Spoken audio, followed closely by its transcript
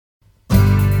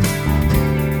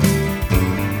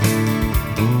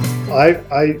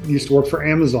I used to work for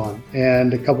Amazon,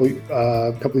 and a couple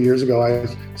of years ago, I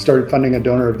started funding a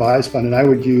donor advised fund, and I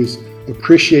would use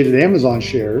appreciated Amazon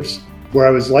shares where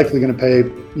I was likely going to pay,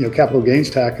 capital gains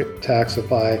tax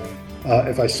if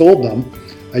I sold them.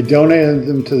 I donated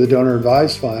them to the donor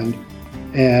advised fund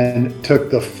and took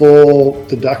the full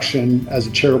deduction as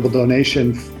a charitable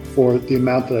donation for the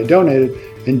amount that I donated,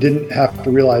 and didn't have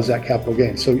to realize that capital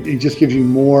gain. So it just gives you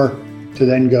more to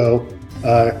then go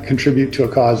contribute to a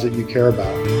cause that you care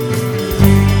about.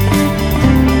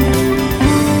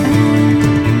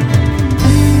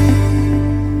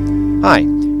 Hi,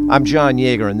 I'm John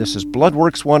Yeager, and this is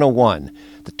Bloodworks 101,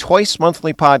 the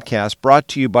twice-monthly podcast brought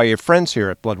to you by your friends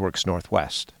here at Bloodworks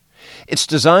Northwest. It's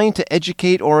designed to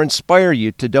educate or inspire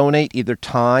you to donate either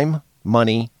time,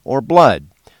 money, or blood.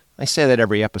 I say that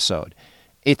every episode.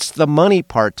 It's the money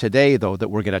part today, though, that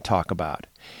we're going to talk about.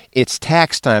 It's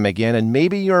tax time again, and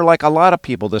maybe you're like a lot of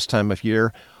people this time of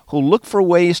year who look for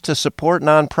ways to support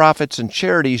nonprofits and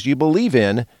charities you believe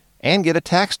in and get a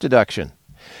tax deduction.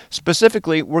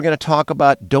 Specifically, we're going to talk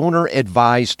about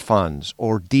donor-advised funds,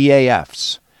 or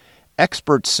DAFs.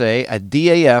 Experts say a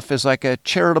DAF is like a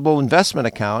charitable investment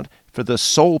account for the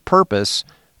sole purpose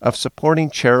of supporting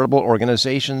charitable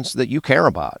organizations that you care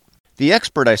about. The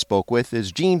expert I spoke with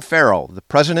is Gene Farrell, the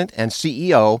president and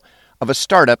CEO of a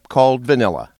startup called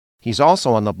Vanilla. He's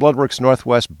also on the Bloodworks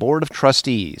Northwest Board of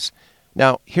Trustees.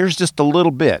 Now, here's just a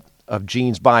little bit of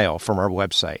Gene's bio from our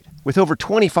website. With over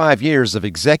 25 years of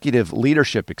executive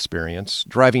leadership experience,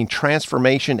 driving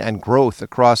transformation and growth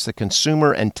across the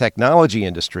consumer and technology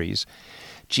industries,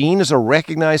 Gene is a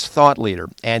recognized thought leader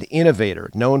and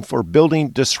innovator known for building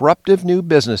disruptive new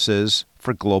businesses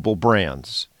for global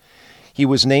brands. He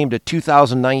was named a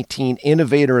 2019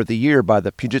 Innovator of the Year by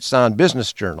the Puget Sound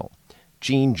Business Journal.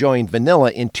 Gene joined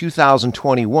Vanilla in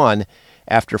 2021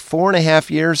 after 4.5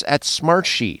 years at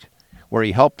Smartsheet, where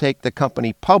he helped take the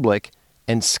company public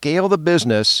and scale the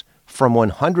business from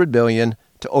 $100 million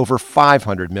to over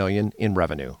 $500 million in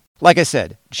revenue. Like I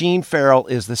said, Gene Farrell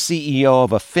is the CEO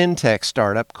of a fintech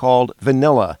startup called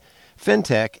Vanilla.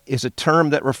 Fintech is a term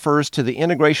that refers to the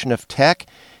integration of tech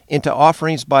into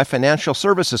offerings by financial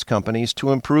services companies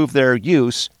to improve their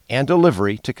use and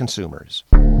delivery to consumers.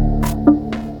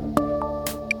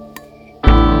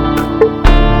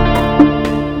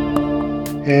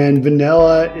 And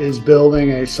Vanilla is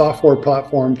building a software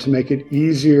platform to make it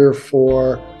easier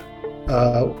for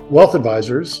wealth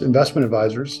advisors, investment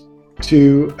advisors,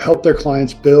 to help their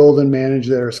clients build and manage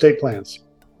their estate plans.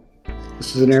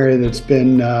 This is an area that's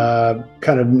been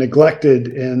kind of neglected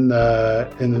in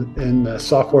the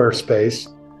software space.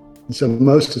 And so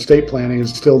most estate planning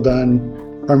is still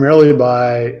done primarily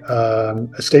by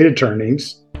estate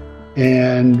attorneys,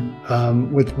 and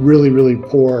with really, really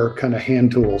poor kind of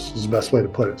hand tools is the best way to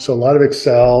put it. So a lot of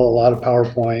Excel, a lot of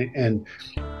PowerPoint, and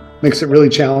makes it really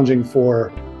challenging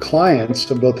for clients,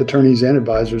 to both attorneys and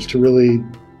advisors, to really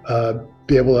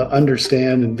be able to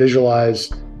understand and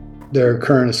visualize their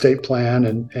current estate plan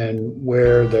and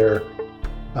where their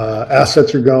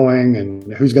assets are going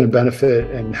and who's going to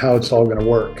benefit and how it's all going to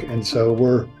work. And so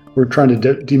we're trying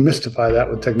to demystify that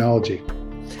with technology.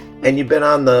 And you've been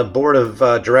on the board of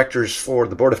directors for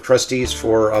the board of trustees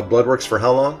for Bloodworks for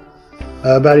how long?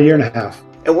 About 1.5 years.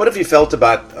 And what have you felt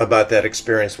about that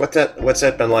experience? What's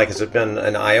that been like? Has it been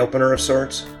an eye opener of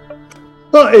sorts?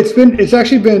 Well, it's been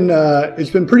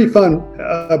pretty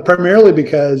fun, primarily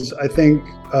because I think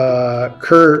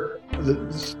Kurt, the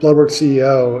Bloodworks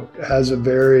CEO, has a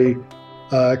very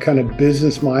kind of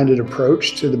business-minded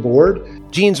approach to the board.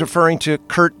 Gene's referring to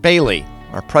Kurt Bailey,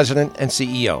 our president and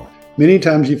CEO. Many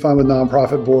times you find with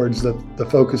nonprofit boards that the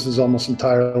focus is almost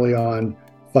entirely on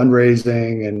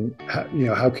fundraising and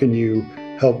how can you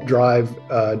help drive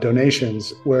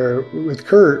donations. Where with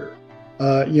Kurt,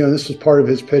 this was part of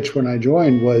his pitch when I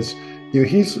joined, was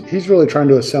he's really trying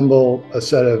to assemble a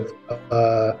set of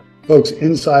folks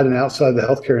inside and outside the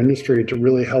healthcare industry to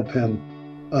really help him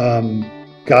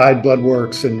guide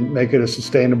Bloodworks and make it a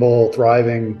sustainable,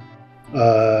 thriving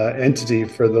entity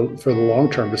for the long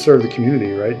term, to serve the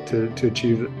community, right, to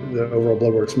achieve the overall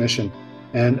Bloodworks mission.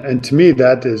 And to me,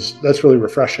 that's really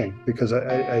refreshing, because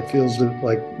I feel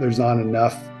like there's not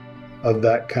enough of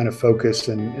that kind of focus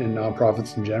in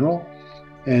nonprofits in general.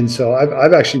 And so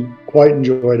I've actually quite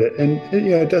enjoyed it. And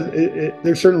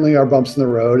there certainly are bumps in the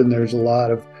road, and there's a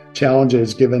lot of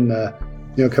challenges given the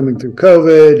coming through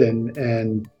COVID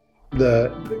and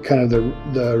the kind of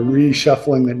the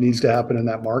reshuffling that needs to happen in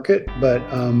that market. But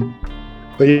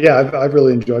yeah, I've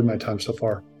really enjoyed my time so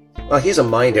far. Well, he's a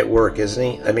mind at work, isn't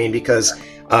he? I mean, because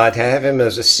to have him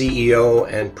as a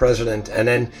CEO and president, and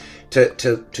then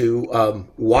to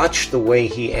watch the way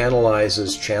he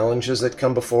analyzes challenges that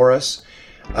come before us,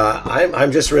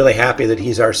 I'm just really happy that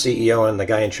he's our CEO and the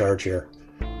guy in charge here.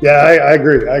 Yeah, I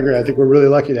agree. I think we're really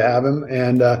lucky to have him.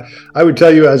 And I would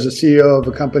tell you, as a CEO of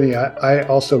a company, I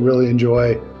also really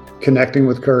enjoy connecting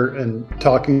with Kurt and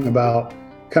talking about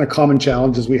kind of common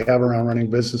challenges we have around running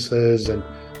businesses. And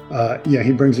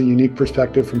he brings a unique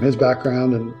perspective from his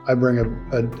background, and I bring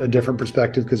a different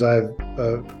perspective because I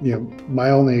have,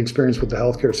 my only experience with the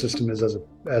healthcare system is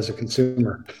as a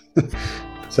consumer.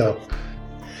 So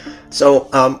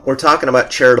we're talking about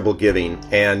charitable giving,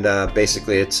 and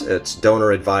basically it's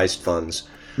donor-advised funds.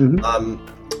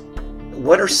 Mm-hmm.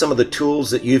 What are some of the tools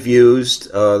that you've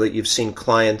used, that you've seen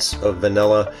clients of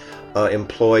Vanilla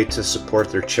employ to support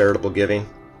their charitable giving?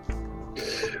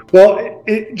 Well,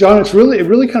 John, it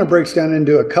really kind of breaks down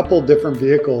into a couple different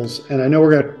vehicles, and I know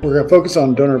we're gonna focus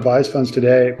on donor-advised funds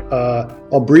today.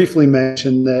 I'll briefly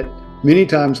mention that many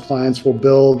times clients will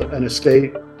build an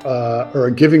estate or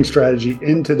a giving strategy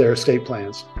into their estate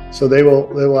plans. So they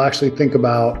will actually think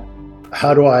about,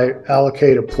 how do I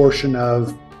allocate a portion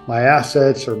of my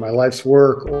assets or my life's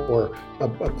work, or a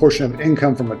portion of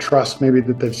income from a trust maybe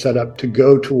that they've set up to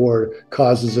go toward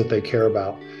causes that they care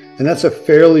about. And that's a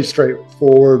fairly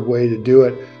straightforward way to do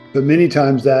it. But many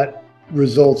times that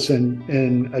results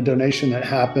in a donation that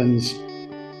happens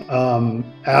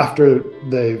after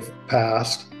they've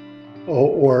passed,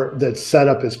 or that's set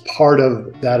up as part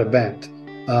of that event.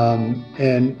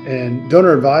 And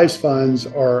donor advised funds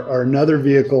are another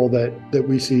vehicle that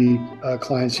we see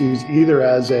clients use, either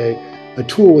as a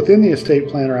tool within the estate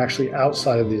plan or actually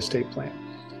outside of the estate plan.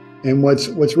 And what's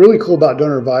really cool about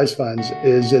donor advised funds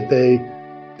is that they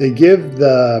give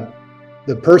the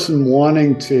person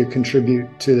wanting to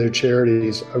contribute to their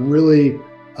charities a really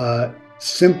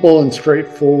simple and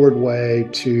straightforward way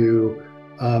to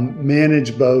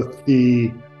manage both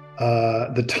the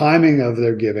timing of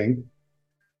their giving,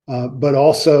 but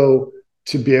also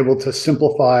to be able to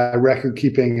simplify record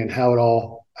keeping and how it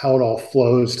all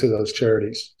flows to those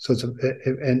charities. So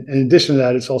and in addition to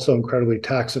that, it's also incredibly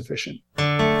tax efficient.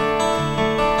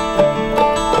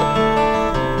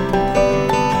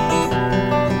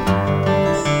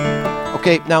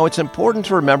 Okay, now it's important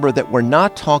to remember that we're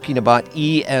not talking about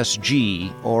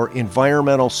ESG, or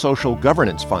environmental social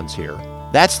governance funds here.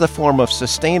 That's the form of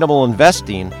sustainable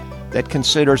investing that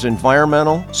considers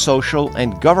environmental, social,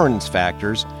 and governance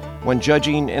factors when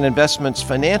judging an investment's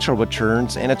financial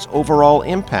returns and its overall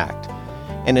impact.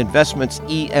 An investment's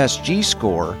ESG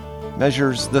score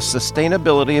measures the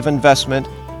sustainability of investment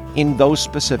in those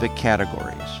specific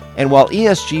categories. And while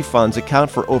ESG funds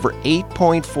account for over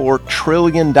 $8.4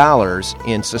 trillion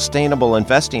in sustainable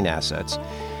investing assets,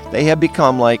 they have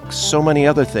become, like so many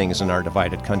other things in our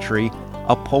divided country,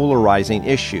 a polarizing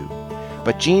issue.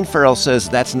 But Gene Farrell says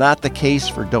that's not the case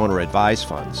for donor-advised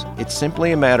funds. It's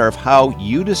simply a matter of how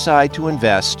you decide to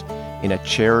invest in a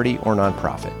charity or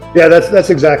nonprofit. Yeah,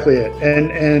 that's exactly it.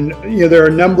 And there are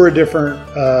a number of different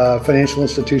financial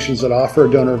institutions that offer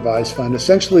a donor-advised fund.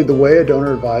 Essentially, the way a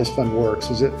donor-advised fund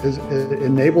works is it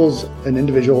enables an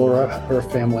individual or a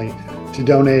family to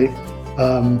donate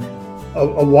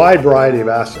a wide variety of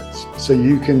assets. So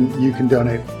you can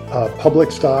donate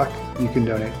public stock, you can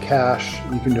donate cash,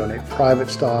 you can donate private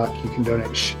stock, you can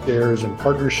donate shares and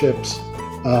partnerships.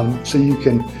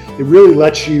 It really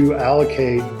lets you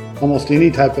allocate almost any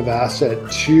type of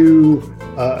asset to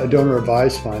a donor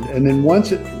advised fund. And then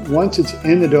once it's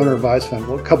in the donor advised fund,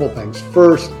 well, a couple of things.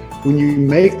 First, when you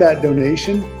make that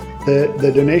donation,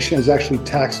 the donation is actually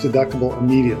tax deductible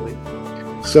immediately.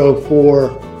 So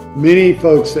for many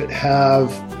folks that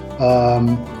have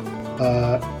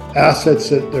assets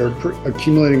that they're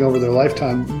accumulating over their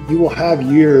lifetime, you will have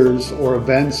years or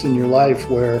events in your life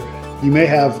where you may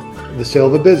have the sale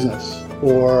of a business,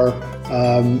 or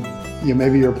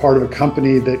maybe you're part of a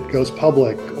company that goes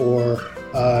public, or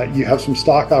you have some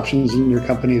stock options in your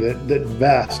company that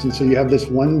vest, and so you have this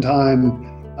one-time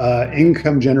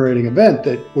income generating event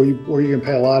where you can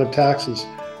pay a lot of taxes.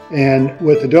 And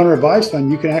with the donor advised fund,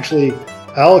 you can actually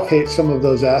allocate some of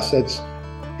those assets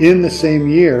in the same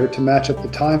year to match up the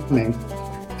timing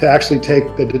to actually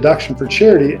take the deduction for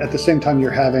charity at the same time you're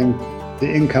having the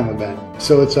income event.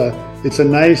 So it's a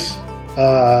nice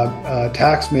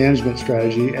tax management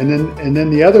strategy. And then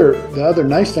the other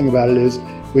nice thing about it is,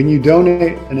 when you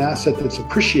donate an asset that's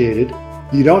appreciated,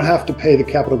 you don't have to pay the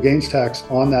capital gains tax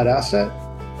on that asset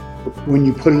when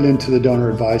you put it into the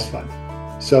donor advised fund.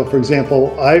 So, for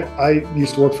example, I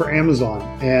used to work for Amazon,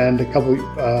 and a couple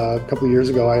of years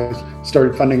ago, I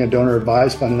started funding a donor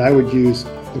advised fund, and I would use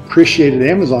appreciated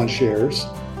Amazon shares,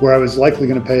 where I was likely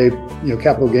going to pay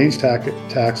capital gains tax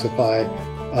if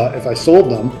I sold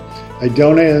them. I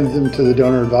donated them to the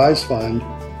donor advised fund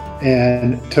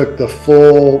and took the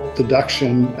full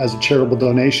deduction as a charitable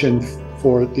donation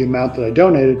for the amount that I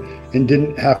donated, and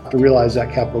didn't have to realize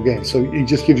that capital gain. So it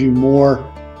just gives you more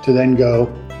to then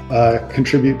go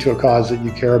contribute to a cause that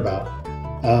you care about.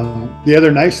 The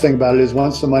other nice thing about it is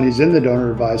once the money's in the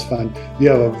donor advised fund, you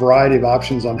have a variety of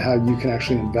options on how you can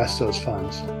actually invest those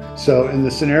funds. So in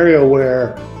the scenario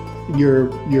where you're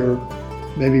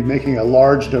maybe making a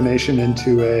large donation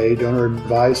into a donor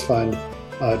advised fund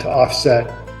to offset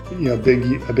a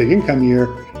big income year,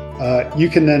 you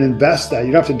can then invest that.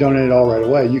 You don't have to donate it all right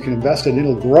away. You can invest it, and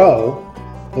it'll grow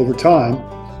over time.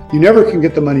 You never can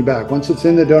get the money back. Once it's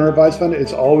in the donor advised fund,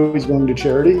 it's always going to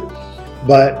charity,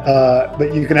 but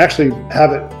you can actually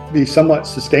have it be somewhat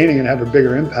sustaining and have a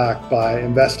bigger impact by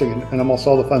investing. And almost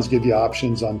all the funds give you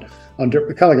options on kind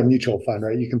of like a mutual fund,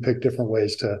 right? You can pick different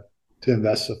ways to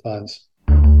invest the funds.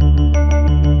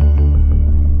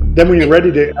 Then when you're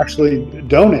ready to actually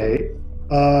donate,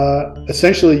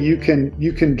 essentially you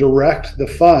can direct the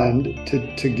fund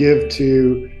to give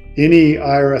to any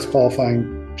IRS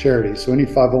qualifying charity, so any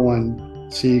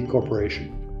 501c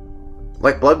corporation,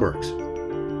 like Bloodworks.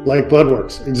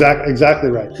 Exactly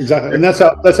right. And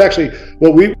that's actually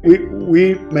what we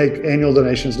make annual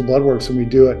donations to Bloodworks, and we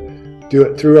do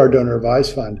it through our donor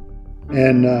advised fund.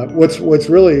 And what's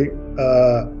really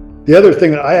the other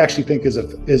thing that I actually think is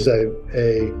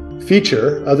a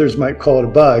feature, others might call it a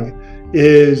bug,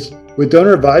 is with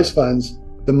donor advised funds,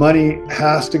 the money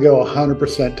has to go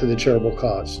 100% to the charitable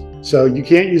cause. So you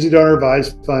can't use a donor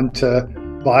advised fund to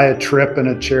buy a trip in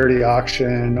a charity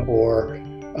auction or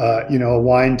a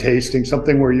wine tasting,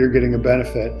 something where you're getting a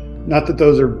benefit. Not that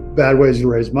those are bad ways to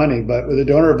raise money, but with a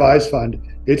donor advised fund,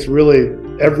 it's really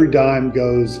every dime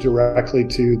goes directly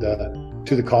to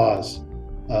the cause,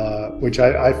 which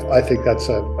I think that's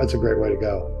a great way to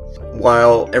go.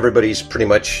 While everybody's pretty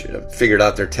much figured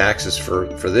out their taxes for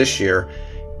this year,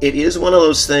 it is one of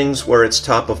those things where it's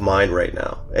top of mind right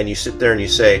now. And you sit there and you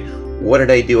say, what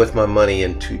did I do with my money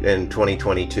in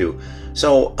 2022?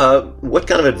 So what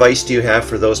kind of advice do you have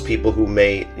for those people who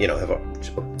may,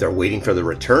 they're waiting for the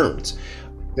returns?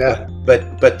 Yeah.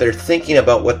 But they're thinking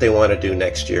about what they want to do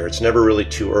next year. It's never really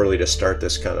too early to start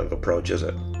this kind of approach, is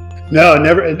it? No,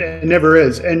 it never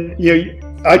is. And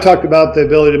I talked about the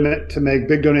ability to make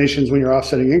big donations when you're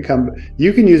offsetting income.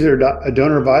 You can use a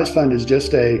donor advised fund as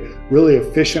just a really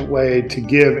efficient way to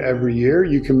give every year.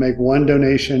 You can make one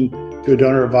donation to a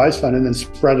donor advised fund and then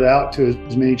spread it out to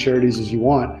as many charities as you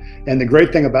want. And the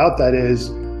great thing about that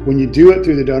is when you do it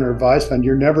through the donor advised fund,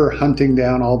 you're never hunting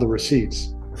down all the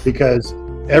receipts, because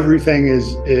everything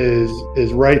is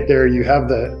right there. You have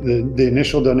the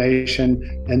initial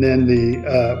donation, and then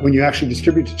when you actually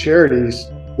distribute to charities,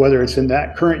 whether it's in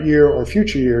that current year or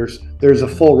future years, there's a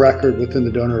full record within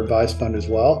the donor advised fund as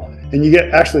well. And you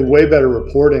get actually way better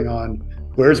reporting on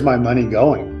where's my money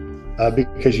going,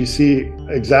 because you see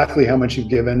exactly how much you've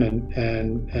given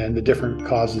and the different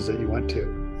causes that you went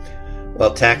to.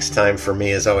 Well, tax time for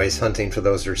me is always hunting for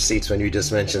those receipts. When you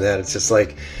just mentioned that, it's just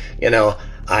like,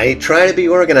 I try to be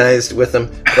organized with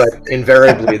them, but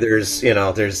invariably there's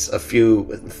a few,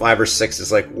 5 or 6.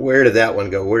 It's like, where did that one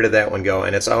go? Where did that one go?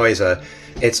 And it's always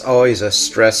a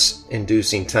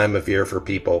stress-inducing time of year for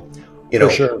people, for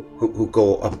sure, who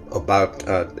go about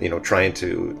trying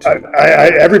to.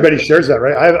 Everybody shares that,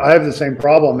 right? I have the same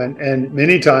problem, and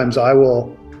many times I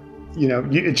will.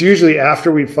 It's usually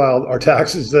after we filed our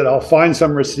taxes that I'll find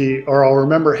some receipt, or I'll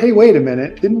remember, hey, wait a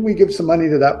minute, didn't we give some money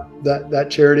to that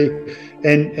charity?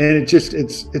 And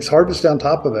it's hard to stay on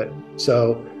top of it.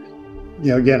 So,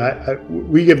 again,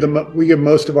 we give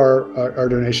most of our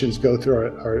donations go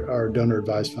through our donor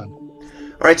advised fund.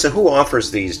 All right. So who offers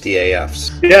these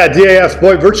DAFs? Yeah, DAFs.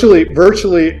 Boy,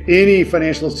 virtually any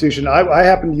financial institution. I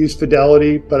happen to use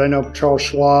Fidelity, but I know Charles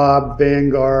Schwab,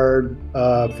 Vanguard,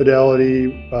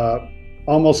 Fidelity,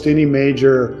 almost any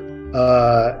major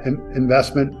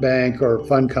investment bank or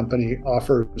fund company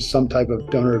offers some type of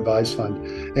donor advised fund.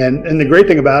 And the great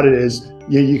thing about it is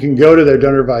you can go to their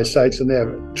donor advised sites, and they have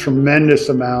a tremendous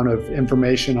amount of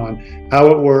information on how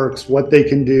it works, what they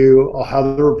can do, how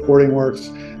the reporting works.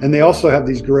 And they also have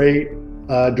these great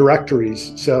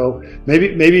directories. So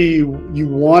maybe you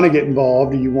want to get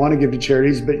involved, or you want to give to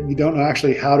charities, but you don't know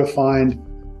actually how to find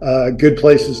good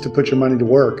places to put your money to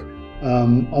work.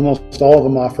 Almost all of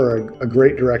them offer a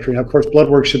great directory. And of course,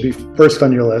 Bloodworks should be first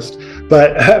on your list,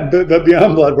 but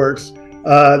beyond Bloodworks,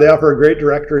 They offer a great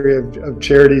directory of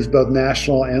charities, both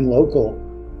national and local,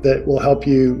 that will help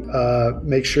you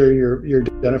make sure you're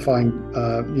identifying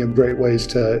great ways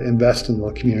to invest in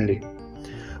the community.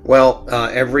 Well,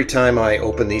 every time I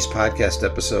open these podcast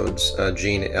episodes,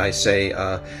 Gene, I say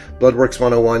Bloodworks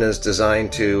 101 is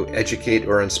designed to educate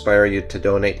or inspire you to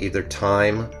donate either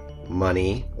time,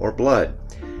 money, or blood.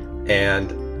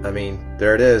 And I mean,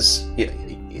 there it is.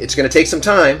 It's going to take some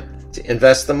time to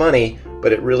invest the money,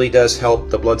 but it really does help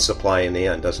the blood supply in the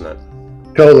end, doesn't it?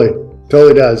 Totally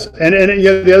does. And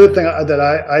the other thing that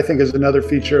I think is another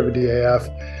feature of a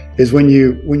DAF is when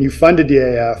you fund a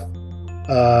DAF,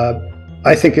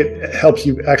 I think it helps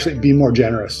you actually be more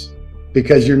generous,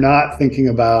 because you're not thinking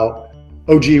about,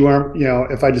 oh gee,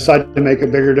 if I decide to make a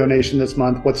bigger donation this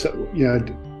month,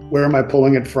 where am I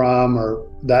pulling it from, or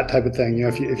that type of thing.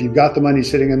 If you've got the money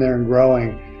sitting in there and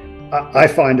growing, I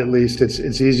find at least it's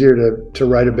easier to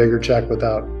write a bigger check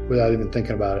without even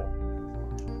thinking about it.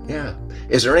 Yeah.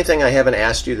 Is there anything I haven't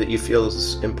asked you that you feel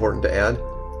is important to add?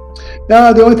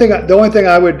 No, the only thing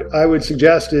I would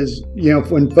suggest is,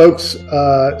 when folks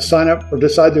sign up or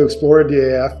decide to explore a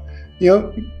DAF,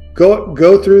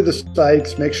 go through the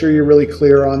sites, make sure you're really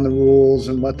clear on the rules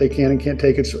and what they can and can't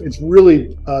take. It's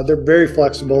really they're very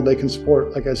flexible. They can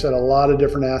support, like I said, a lot of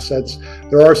different assets.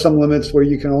 There are some limits where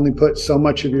you can only put so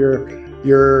much of your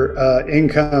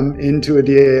income into a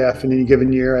DAF in any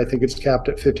given year. I think it's capped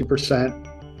at 50%.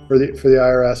 For the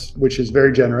IRS, which is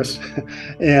very generous,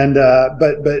 and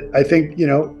but I think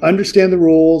understand the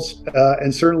rules,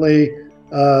 and certainly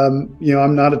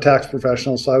I'm not a tax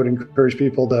professional, so I would encourage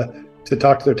people to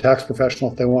talk to their tax professional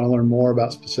if they want to learn more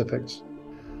about specifics.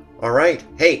 All right,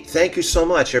 hey, thank you so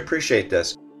much. I appreciate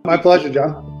this. My pleasure,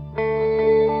 John.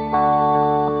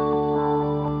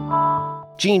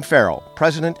 Gene Farrell,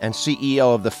 President and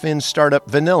CEO of the Finn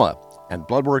startup Vanilla and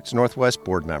Bloodworks Northwest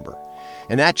board member.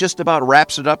 And that just about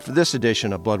wraps it up for this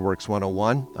edition of Bloodworks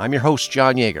 101. I'm your host,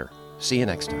 John Yeager. See you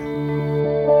next time.